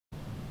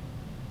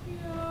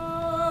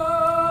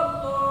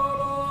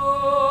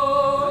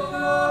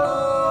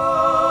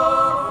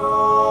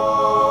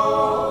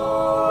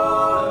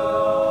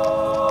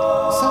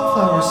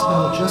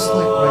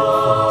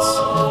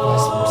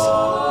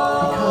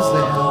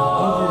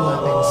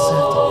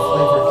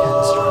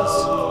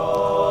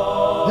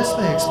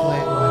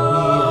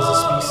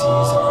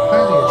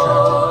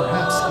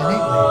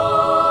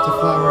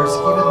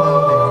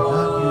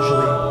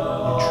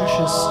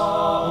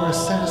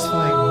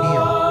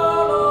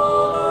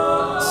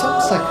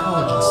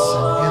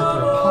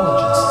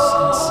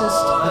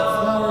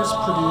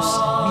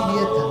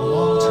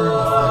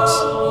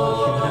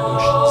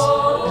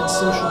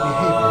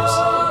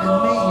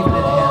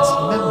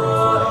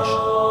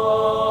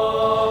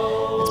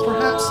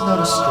perhaps not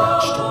a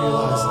stretch to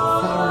realize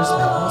that flowers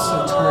may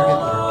also target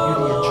their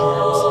beauty and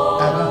charms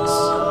at us,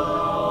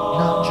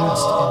 not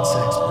just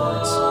insects,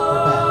 birds,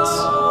 or bats.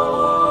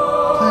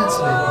 Plants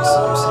may be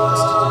seducing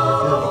us to do their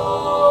bidding,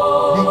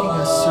 making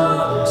us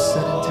serve their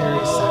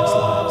sedentary sex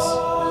lives.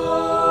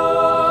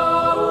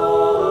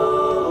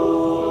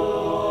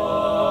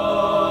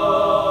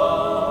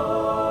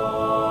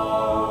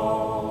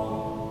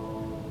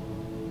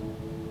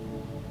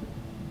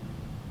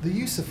 The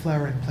use of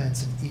flowering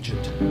plants in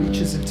Egypt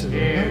reaches into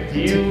remote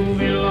antiquity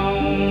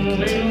and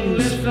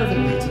continues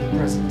fervently to the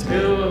present day.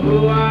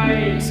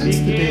 Since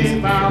the days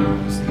of the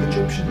pharaohs, the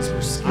Egyptians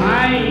were skilled in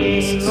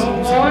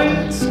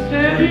plants, bouquets,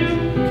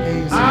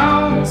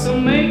 flowering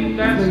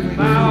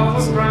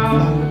fields,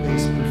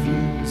 flower-based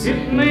perfumes,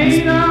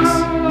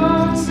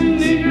 husbands,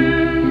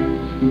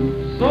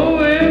 so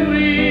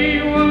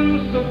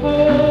everyone's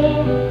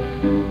supposed,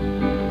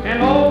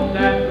 and all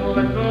that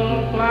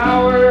little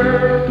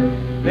flower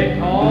they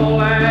call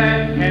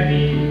that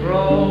heavy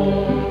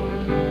growth.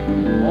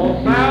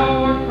 Oh,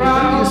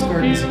 sauerkraut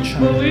gardens in is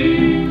China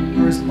believed.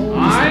 are as old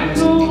I as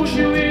the told most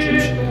you ancient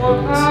Egyptian it was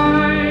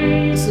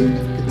gardens. The time.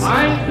 significance of I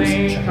flowers in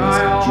think Chinese I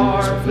culture is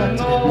ought to reflected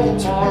know in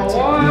names more of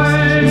why.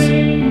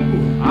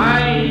 antique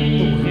I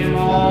eat him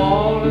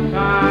all the The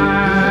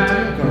time.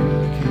 ideal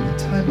garden became a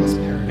timeless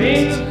paradise.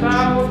 Being a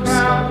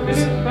sauerkraut, being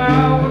a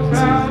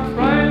sauerkraut,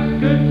 right?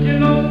 Good, you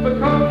know,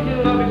 because you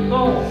love it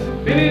so.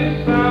 Being a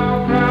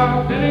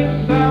sauerkraut, being a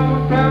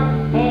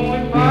sauerkraut,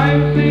 only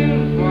 5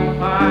 cents one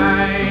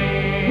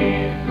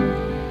pint.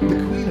 The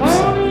Queen of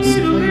Science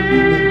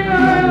claimed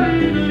that her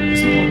beauty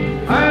was more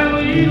I'll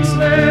beautiful eat than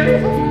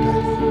leg,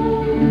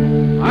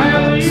 Aphrodite. I'll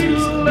Goddess eat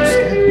was leg,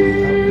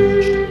 understandably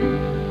outraged.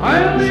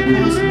 I'll She eat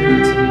caused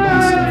millions of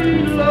lost leg,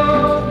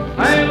 leftover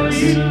I'll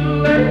eat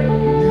leg,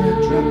 Mira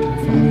drugged her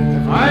father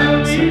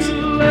I'll every eat sex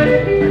leg.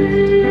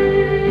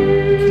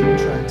 The king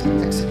tried to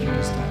execute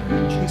his daughter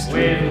and chased her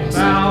When across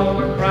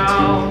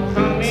sauerkraut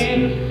come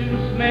into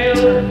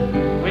smell,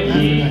 when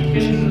ye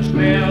can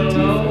smell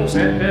no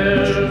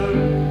better,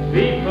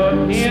 we put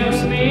him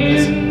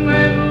in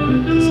that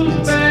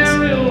little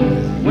barrel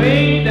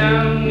way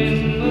down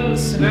in the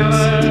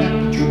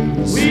cellar.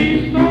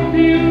 We stomp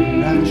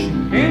him and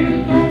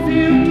stomp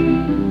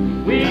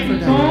him, we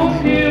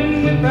stomp him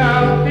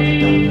without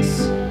peace.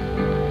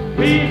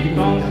 We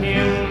stomp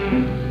him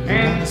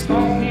and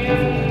stomp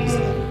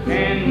him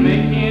and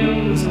make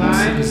him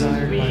like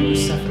desired by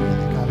sweet. Persephone,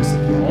 the goddess of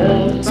the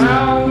Old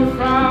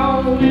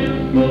sauerkraut is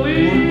born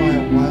believed. by a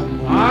wild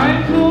woman. I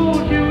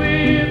told you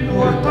it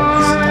was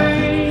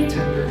fine.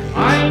 Tender age. I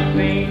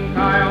think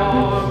I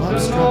ought Love to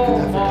struck know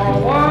Aphrodite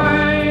more why.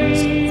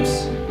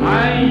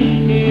 I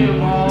eat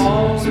him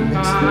all the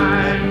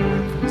time.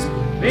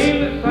 Being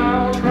the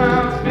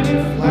sauerkraut, being the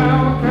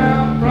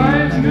sauerkraut,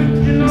 right? Good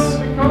to know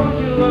because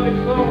you love it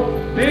so.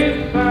 Being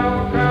the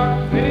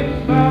sauerkraut, being the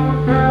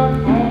sauerkraut,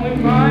 only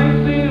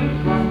 5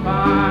 cents one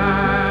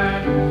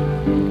pint.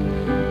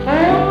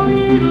 Oh,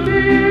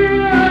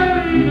 eat-a-lee,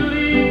 I'll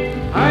eat-a-lee,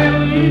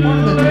 I'll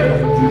eat-a-lee.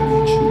 I'll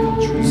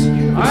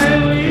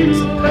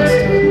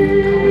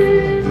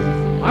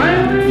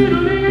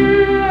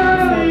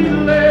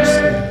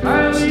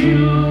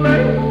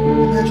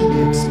Imagine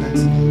the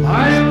expense of a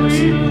lavish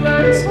crowded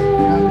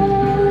imperial realm. The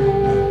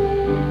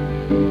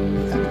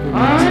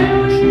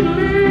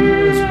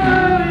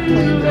epigram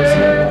claimed that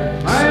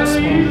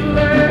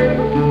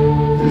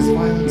his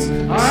violence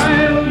couldn't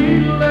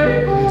stop,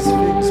 and his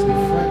figs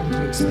were frightened to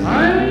expand.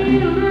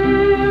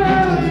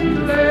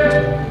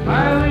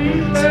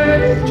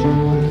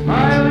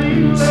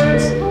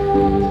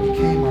 That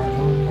became our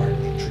own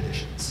gardening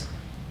traditions.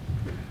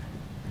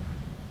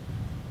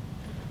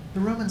 The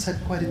Romans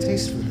had quite a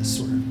taste for this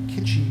sort of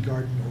kitschy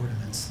garden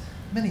ornaments,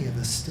 many of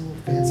us still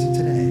fancy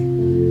today,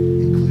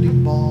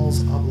 including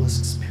balls,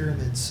 obelisks,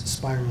 pyramids,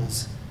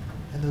 spirals,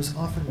 and those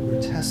often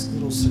grotesque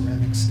little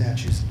ceramic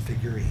statues and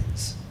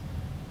figurines.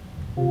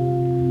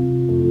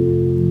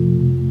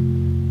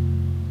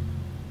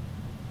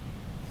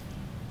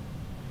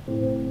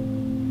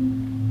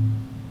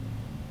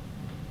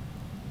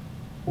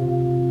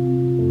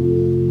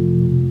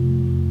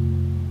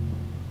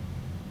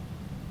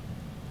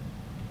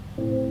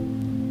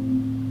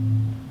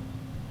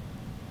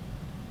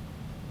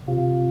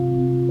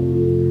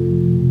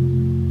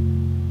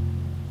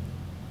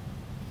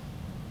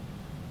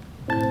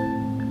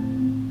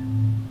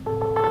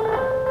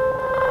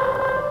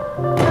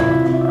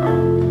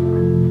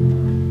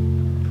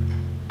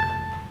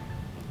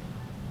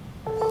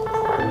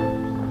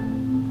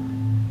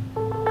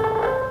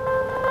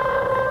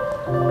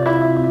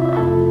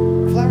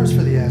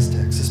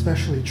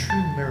 Especially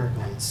true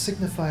marigolds,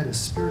 signified a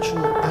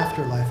spiritual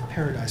afterlife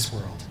paradise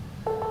world.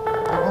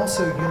 They're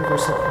also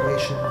universal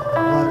creation in the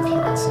blood of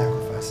human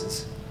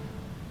sacrifices.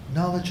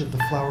 Knowledge of the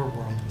flower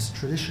world was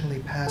traditionally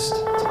passed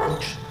to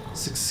each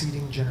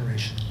succeeding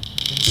generation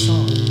in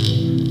song.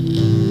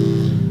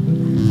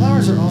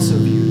 Flowers are also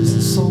viewed as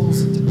the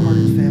souls of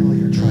departed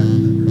family or tribal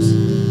members.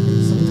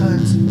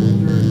 Sometimes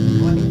older,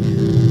 glutty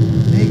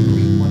men may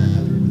greet one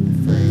another with the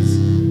phrase,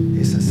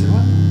 "Esa se va,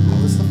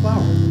 how is the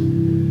flower?"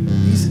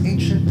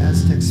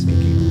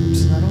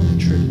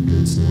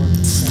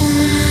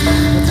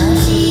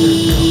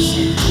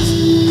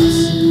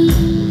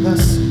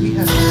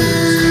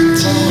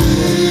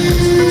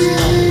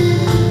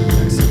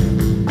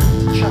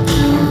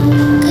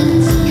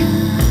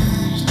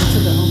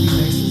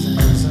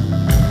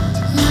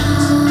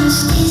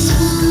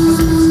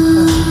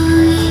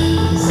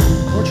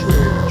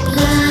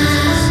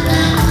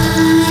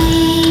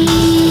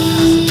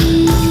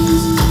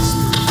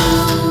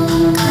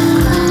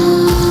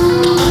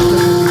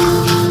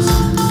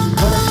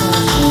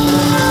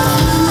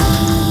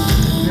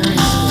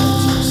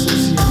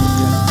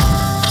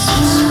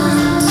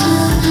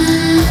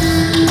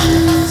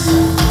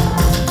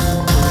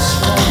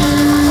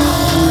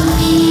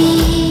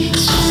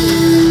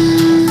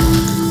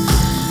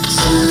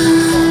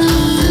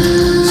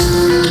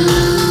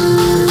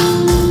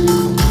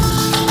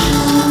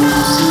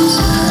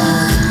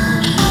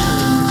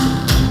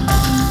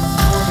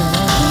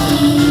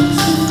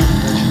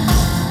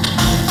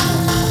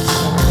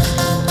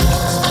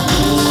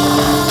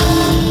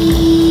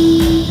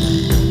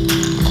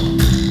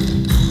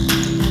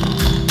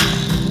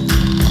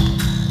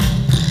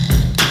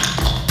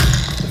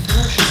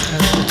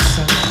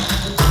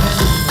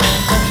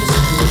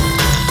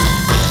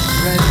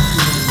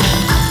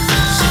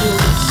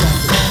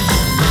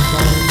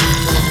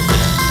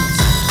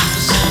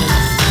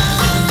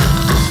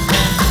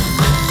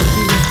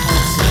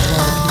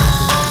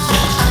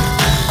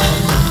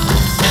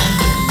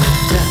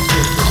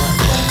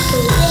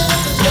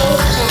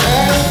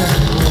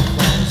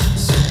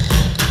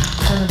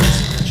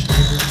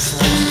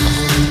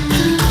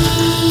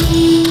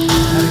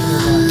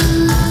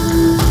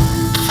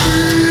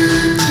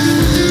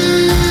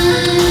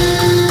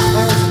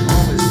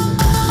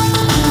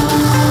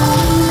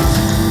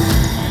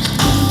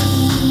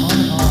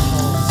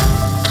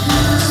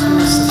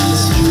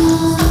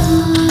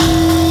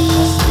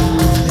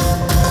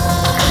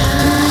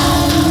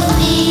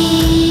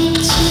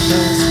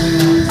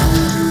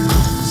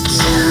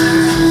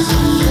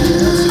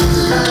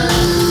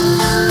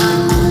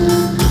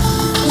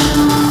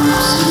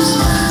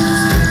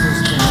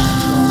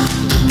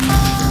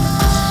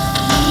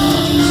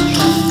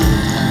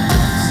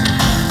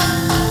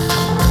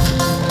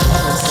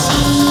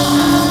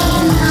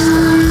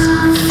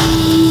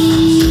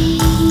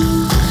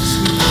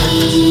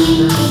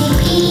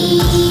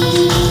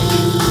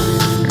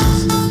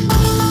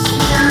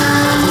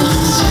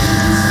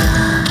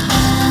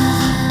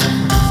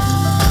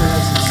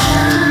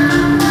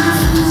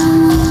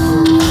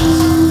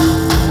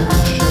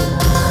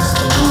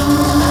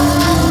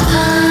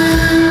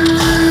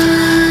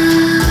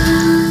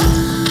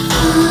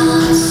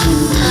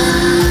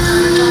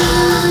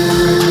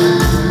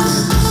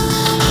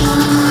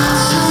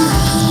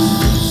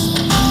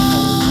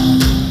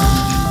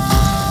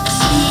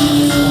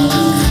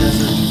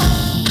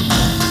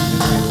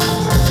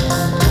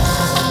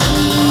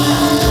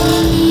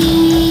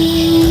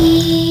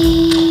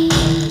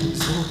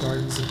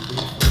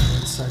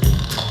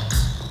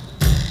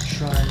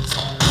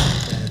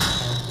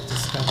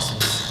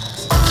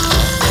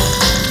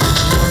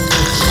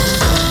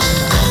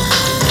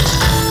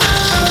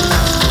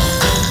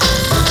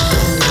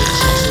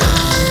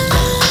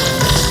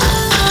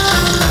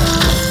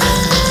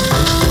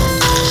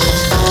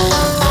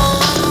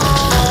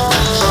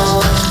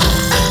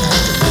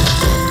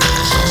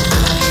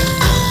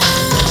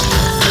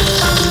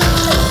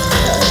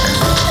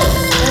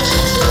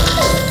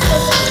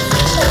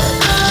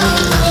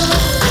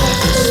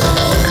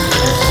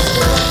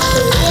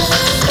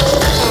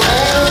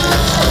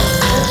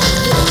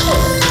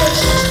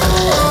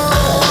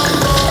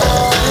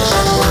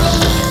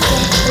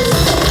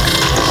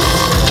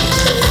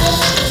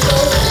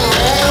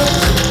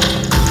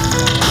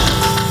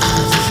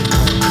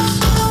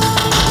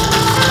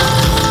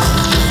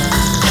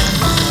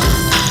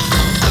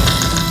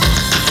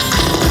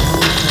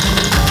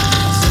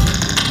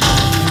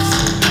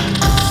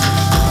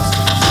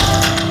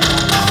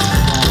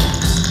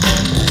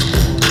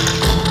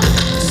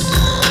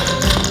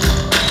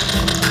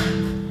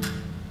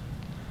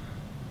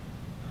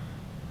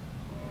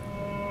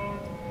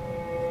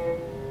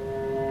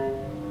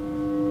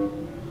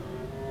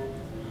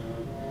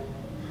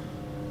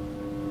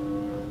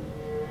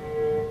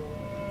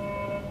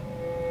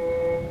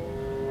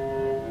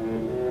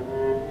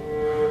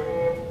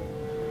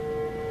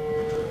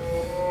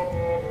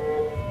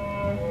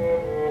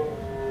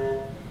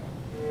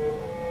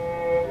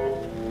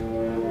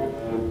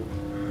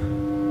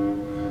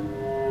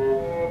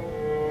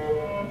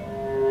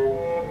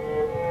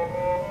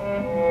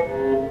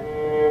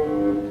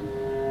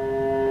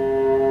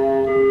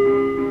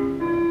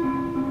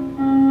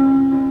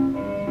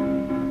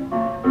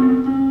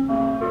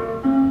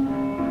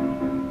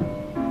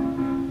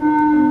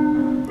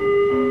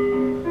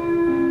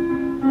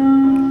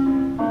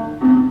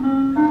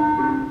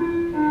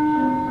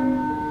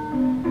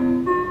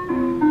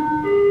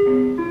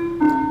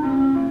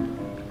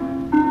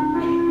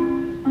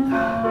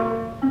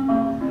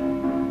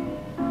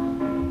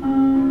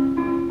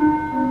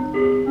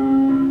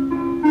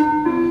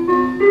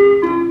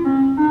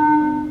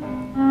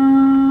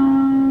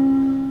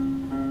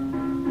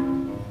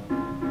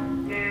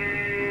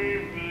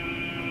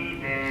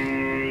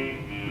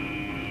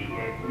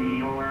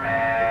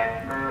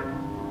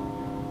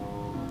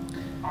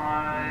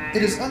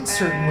 It is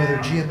uncertain whether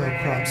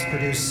GMO crops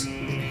produce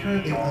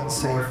inherently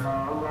unsafe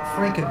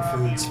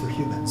frankenfoods for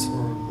humans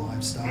or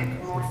livestock,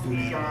 other food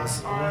animals,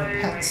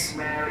 or pets.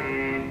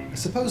 I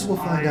suppose we'll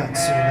find out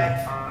soon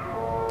enough.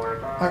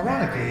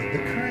 Ironically,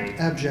 the current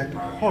abject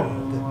horror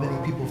that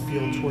many people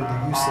feel toward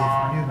the use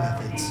of new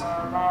methods,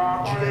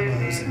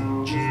 GMOs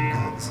and gene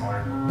guns,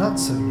 not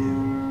so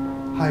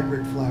new,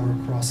 hybrid flower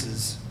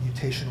crosses,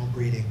 mutational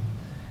breeding,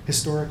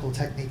 historical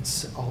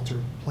techniques to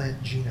alter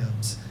plant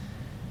genomes,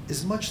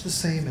 is much the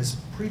same as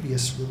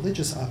previous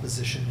religious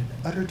opposition and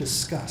utter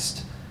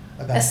disgust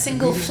about a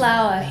single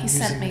flower he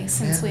sent me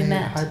since we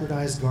met.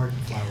 Hybridized garden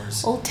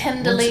flowers, all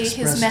tenderly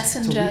his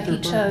messenger he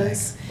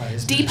chose,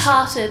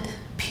 deep-hearted,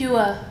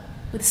 pure,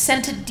 with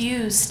scented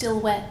dews still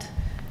wet,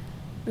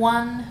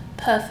 one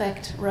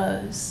perfect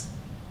rose.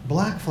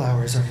 Black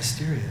flowers are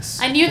mysterious.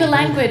 I knew the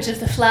language of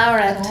the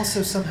floweret. And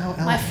also somehow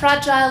elegant. My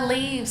fragile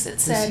leaves, it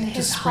said,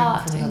 his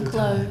heart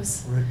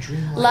enclose.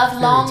 Love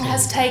long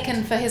has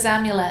taken for his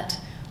amulet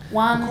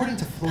one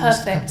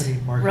perfect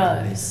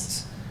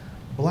rose.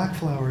 Black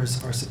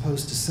flowers are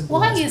supposed to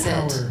symbolize Why is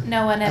it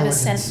no one ever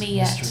sent me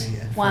yet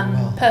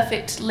one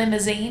perfect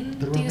limousine,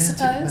 do you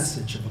suppose?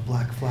 Message of a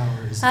black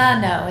flower is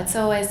no, it's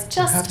always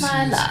just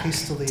my luck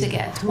to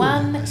get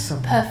one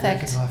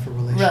perfect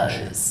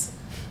rose.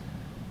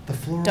 The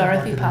floral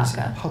Dorothy marketers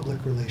Parker. and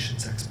public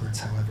relations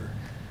experts, however,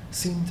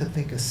 seem to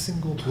think a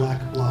single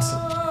black blossom,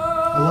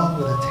 along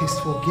with a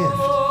tasteful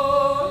gift,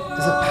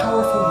 is a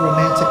powerful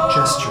romantic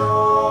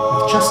gesture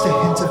with just a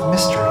hint of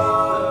mystery.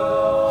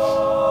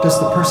 Does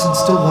the person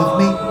still love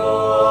me?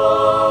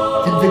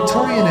 In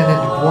Victorian and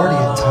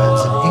Edwardian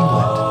times in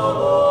England,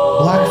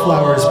 black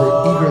flowers were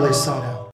eagerly sought out.